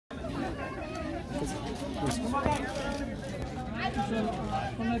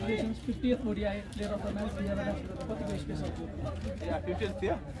Congratulations, 50th ODI player of the match. कतिको special थियो? 50th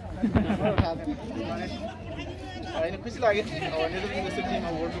थियो। होइन खुसी लाग्यो। अब नेदरल्यान्ड जस्तो टिम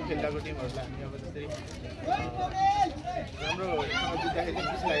वर्ल्ड कप खेलिरहेको टिमहरूलाई हामी अब जस्तै राम्रो जित्दाखेरि चाहिँ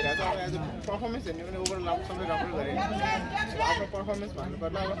खुसी लागिरहेको छ। अब एज अ पर्फर्मेन्स हेर्ने पनि ओभरअल सबै राम्रो गरेँ। आफ्नो पर्फर्मेन्स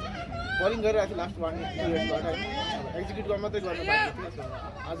भन्नुपर्दा अब बलिङ गरिरहेको थियो लास्ट 1 2 इयर्सबाट होइन। एक्जिक्युट गर्न मात्रै गर्नु बाँकी थियो। सो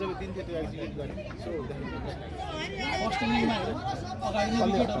आजको दिन थियो त्यो एक्जिक्युट गरेँ। सो फर्स्ट इनिङमा अगाडि नै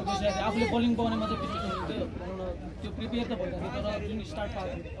विकेटहरू गइसकेको थियो। आफूले बलिङ पाउनेमा चाहिँ त्यो प्रिपेयर त भइरहेको थियो तर जुन स्टार्ट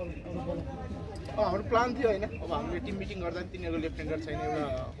हाम्रो प्लान थियो होइन। अब हामीले टिम मिटिङ गर्दा तिनीहरूको लेफ्ट ह्यान्डर छैन, एउटा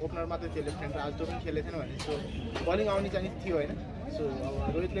ओपनर मात्रै थियो लेफ्ट ह्यान्डर, आज त्यो पनि खेलेको थिएन भने सो बलिङ आउने चाहिँ थियो होइन। सो अब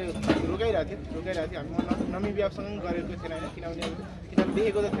रोहितले रोकाइरहेको थियो। हामी नमिबियासँग पनि गरेको थिएन होइन, किनभने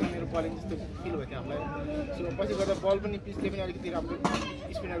देखेको त थिएन मेरो बलिङ जस्तो फिल भएको थियो हामीलाई। सो पछि गर्दा बल पनि पिचले पनि अलिकति राम्रो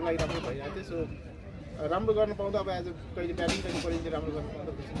स्पिनरको लागि राम्रो भइरहेको थियो। सो राम्रो गर्न पाउँदा अब एज कहिले ब्याटिङ कहिले बलिङ चाहिँ राम्रो गर्न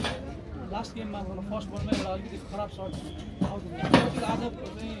पाउँदा खुसी लास्ट गेममा फर्स्ट बलमा एउटा अलिकति खराब सर्ट आउट हुन्छ। आज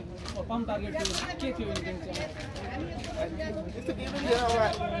चाहिँ कम टार्गेट के थियो इन्डियन चाहिँ? त्यस्तो केही पनि थिएन। अब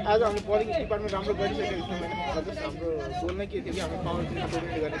आज हामीले बलिङ डिपार्टमेन्ट राम्रो गरिसकेको थियौँ होइन। जस्तो हाम्रो गोल नै के थियो कि हामी पावर प्ले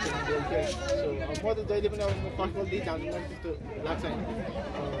गर्ने गोल थियो। सो म त जहिले पनि अब म फर्स्ट बल दिइजान्छु मलाई त्यस्तो लाग्छ होइन।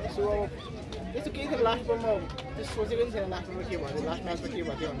 सो अब त्यस्तो केही थियो लास्ट बलमा त्यो सोचेको पनि छैन लास्ट बलमा के भयो लास्ट म्याचमा के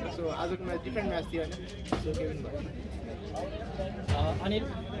भएको थियो भनेर। सो आजको म्याच डिफ्रेन्ट म्याच थियो होइन। सो केही पनि भयो। अनिल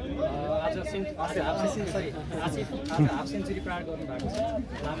आज आसिफ आज हाफ सेन्चुरी प्रार गर्नुभएको छ।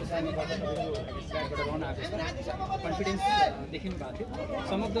 लामो समयबाट तपाईँको स्ट्राइकबाट रन आएको छ, कन्फिडेन्स देखिनु भएको थियो।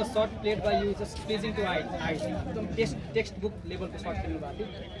 Some of the short played by you just प्लेजिङ to आइज एकदम टेक्स्ट बुक लेभलको सर्ट खेल्नु भएको थियो।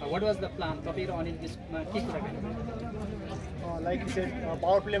 वाट वाज द प्लान तपाईँ र अनिल त्यसमा के कुरा गर्नु? लाइक सेट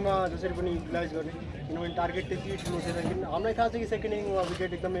पावर प्लेमा जसरी पनि युटिलाइज गर्ने, किनभने टार्गेट त्यति ठुलो थिएन। किन हामीलाई थाहा छ कि सेकेन्ड इनिङमा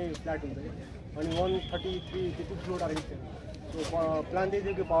विकेट एकदमै फ्ल्याट हुन्छ कि, अनि 133 त्यति ठुलो टार्गेट थिएन। सो प्लान त्यही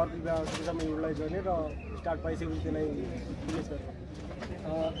थियो कि पावर प्लेमा सबैसम्म युटिलाइज गर्ने र स्टार्ट पाइसकेपछि त्यसलाई फिनिस गर्ने।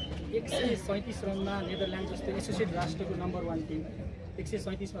 137 रनमा नेदरल्यान्ड जस्तो एसोसिएट राष्ट्रको नम्बर 1 टिम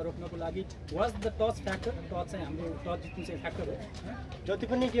 137 मा रोक्नको लागि was the touch factor? Touch चाहिँ हाम्रो टच जित्नु चाहिँ फ्याक्टर हो। जति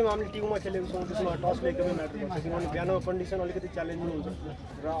पनि गेम हामीले टिममा खेलेको छौँ त्यसमा टसले एकदमै म्याटर गर्छ, किनभने बिहानको कन्डिसन अलिकति च्यालेन्जिङ हुन्छ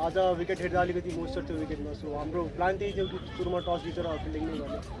र आज विकेट हेर्दा अलिकति मोइस्चर थियो विकेटमा। सो हाम्रो प्लान त्यही थियो कि सुरुमा टस जितेर फिल्डिङ नै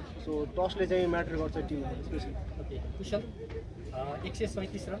गर्ने। सो टसले चाहिँ म्याटर गर्छ टिममा स्पेसली। ओके कुशल,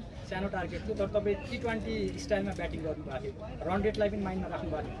 137 रन सानो टार्गेट थियो तर तपाईँ T20 स्टाइलमा ब्याटिङ गर्नुभएको थियो, रन रेटलाई पनि माइन्डमा राख्नु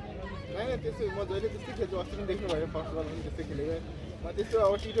भएको थियो? होइन त्यस्तो म जहिले त्यस्तै खेल्छु। अस्ति पनि देख्नुभयो फर्स्ट बल पनि त्यस्तै खेलेको। म त्यस्तो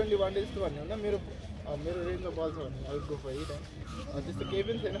अब T20 वान डे जस्तो भन्ने हुँदा मेरो रेन्जमा बल छ भने अलिक गो फर इट होइन। त्यस्तो केही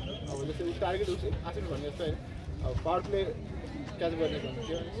पनि थिएन। अब जस्तै टार्गेट आसिफ भन्ने जस्तो होइन, अब पावर प्ले क्याच गर्ने भन्ने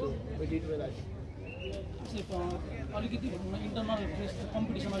थियो। सो डिड वेल आयो। अलिकति भनौँ न इन्टरनल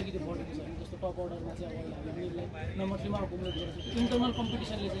कम्पिटिसन अलिकति बढेको छ जस्तो टप अर्डरमा चाहिँ अब हामीले नम्बर 3मा अकुमुलेट गरेको छ। इन्टरनल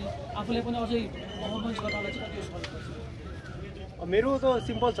कम्पिटिसनले चाहिँ आफूले पनि अझै पर्फर्मेन्स गर्नलाई चाहिँ कति सहयोग गर्छ? मेरो त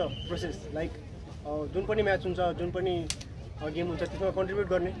सिम्पल छ प्रोसेस। लाइक जुन पनि म्याच हुन्छ, जुन पनि गेम हुन्छ त्यसमा कन्ट्रिब्युट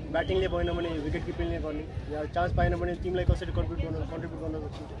गर्ने। ब्याटिङले भएन भने विकेट किपिङले गर्ने, या चान्स पाएन भने टिमलाई कसरी कन्ट्रिब्युट गर्न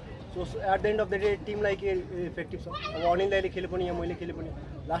सक्छु। So at the and of the day टिमलाई के इफेक्टिभ छ। अब अनिल दाइले खेले पनि या मैले खेले पनि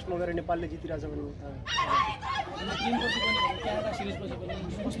लास्टमा गएर नेपालले जितिरहेछ भने टिमपछि पनि क्यानाडा सिरिजपछि पनि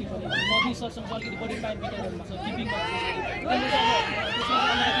अस्ति पनि नदी सरसँग अलिकति बढी टाइम बिताइरहेको छ किपिङमा।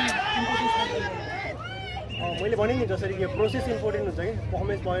 मैले भने नि जसरी कि प्रोसेस इम्पोर्टेन्ट हुन्छ कि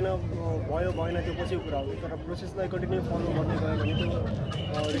पर्फर्मेन्स भएन त्यो पछिको कुरा हो, तर प्रोसेसलाई कन्टिन्यू फलो गर्दै गयो भने त्यो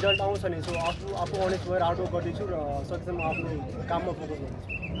रिजल्ट आउँछ नि। सो आफू अनेस्ट भएर हार्डवर्क गर्दैछु र सकेसम्म आफ्नो काममा फोकस गर्दैछु।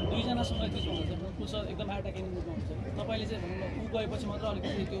 दुईजनासँग के छ भने चाहिँ कुशल एकदम एट्याकिङ मुडमा हुन्छ, तपाईँले चाहिँ भनौँ न ऊ गएपछि मात्र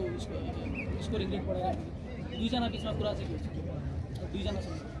अलिकति त्यो स्कोरिङ रेट बढाएर दुईजना बिचमा कुरा चाहिँ के हुन्छ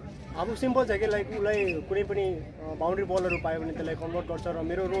दुईजनासँग? अब सिम्पल छ कि लाइक उसलाई कुनै पनि बााउन्ड्री बलहरू पायो भने त्यसलाई कन्भर्ट गर्छ र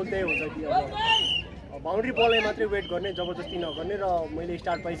मेरो रोल त्यही हुन्छ कि अब बााउन्ड्री बललाई मात्रै वेट गर्ने, जबरजस्ती नगर्ने र मैले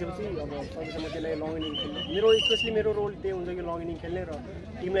स्टार्ट पाइसकेपछि अब सकेसम्म त्यसलाई लङ इनिङ खेल्ने। स्पेसली मेरो रोल त्यही हुन्छ कि लङ इनिङ खेल्ने र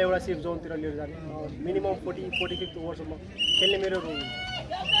टिमलाई एउटा सेफ जोनतिर लिएर जाने। मिनिमम 40-45 ओभरसम्म खेल्ने मेरो रोल हुन्छ।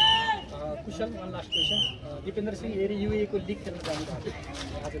 कुशल, one last question. Dipendra Singh एरी युएको लिग खेल्न जानुभएको थियो।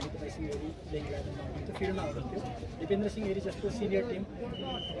 आज दिपेन्द्र सिंह एरी प्लेइङ इलेभनमा फिल्डमा हुनुहुन्थ्यो। दिपेन्द्र सिंह एरी जस्तो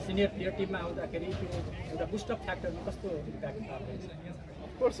सिनियर प्लेयर टिममा आउँदाखेरि त्यो एउटा बुस्टअप फ्याक्टरमा कस्तो इम्प्याक्ट पार्छ?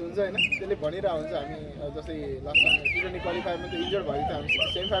 अफकोर्स हुन्छ होइन, त्यसले भनिरहेको हुन्छ। हामी जस्तै लास्टमा T20 क्वालिफायरमा त इन्जर्ड भएको थियो, हामी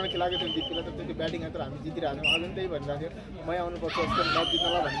सेमी फाइनल खेलाएको थियौँ दिपीलाई, तर त्यो ब्याटिङ तर हामी जितिरहेको थियौँ। आज पनि त्यही भनिरहेको थियो, मै आउनुपर्छ जस्तो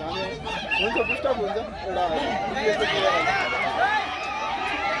नजित्नला भन्दा हुन्छ। बुस्टअप हुन्छ एउटा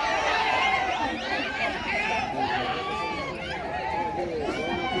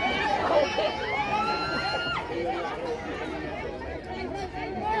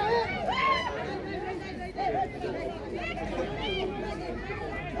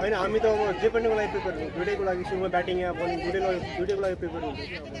होइन हामी त अब जे पनि लागि प्रिपेयर हुन्छौँ दुइटैको लागि सुरुमा ब्याटिङ या बलिङ दुइटैको लागि प्रिपेयर हुन्छ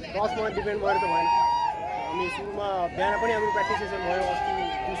कि अब टसमा डिपेन्ड भएर त भएन हामी सुरुमा बिहान पनि हाम्रो प्र्याक्टिस सेसन भयो अस्ति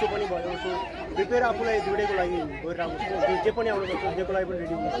दिउँसो पनि भयो सो प्रिपेयर आफूलाई दुइटैको लागि गरिरहेको छु जे पनि आउनु पर्छ जेको लागि पनि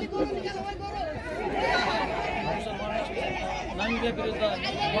रेडी हुन्छ नाइमिबिया विरुद्ध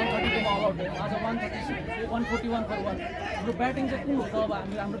 132 मा अल आउट भयो आज 141 फर 1 हाम्रो ब्याटिङ चाहिँ कुन हो त अब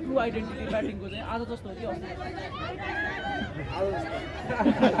हाम्रो ट्रु आइडेन्टिटी ब्याटिङको चाहिँ आज जस्तो हो कि अस्ति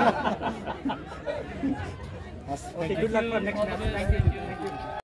Okay, good luck for next match. Thank you.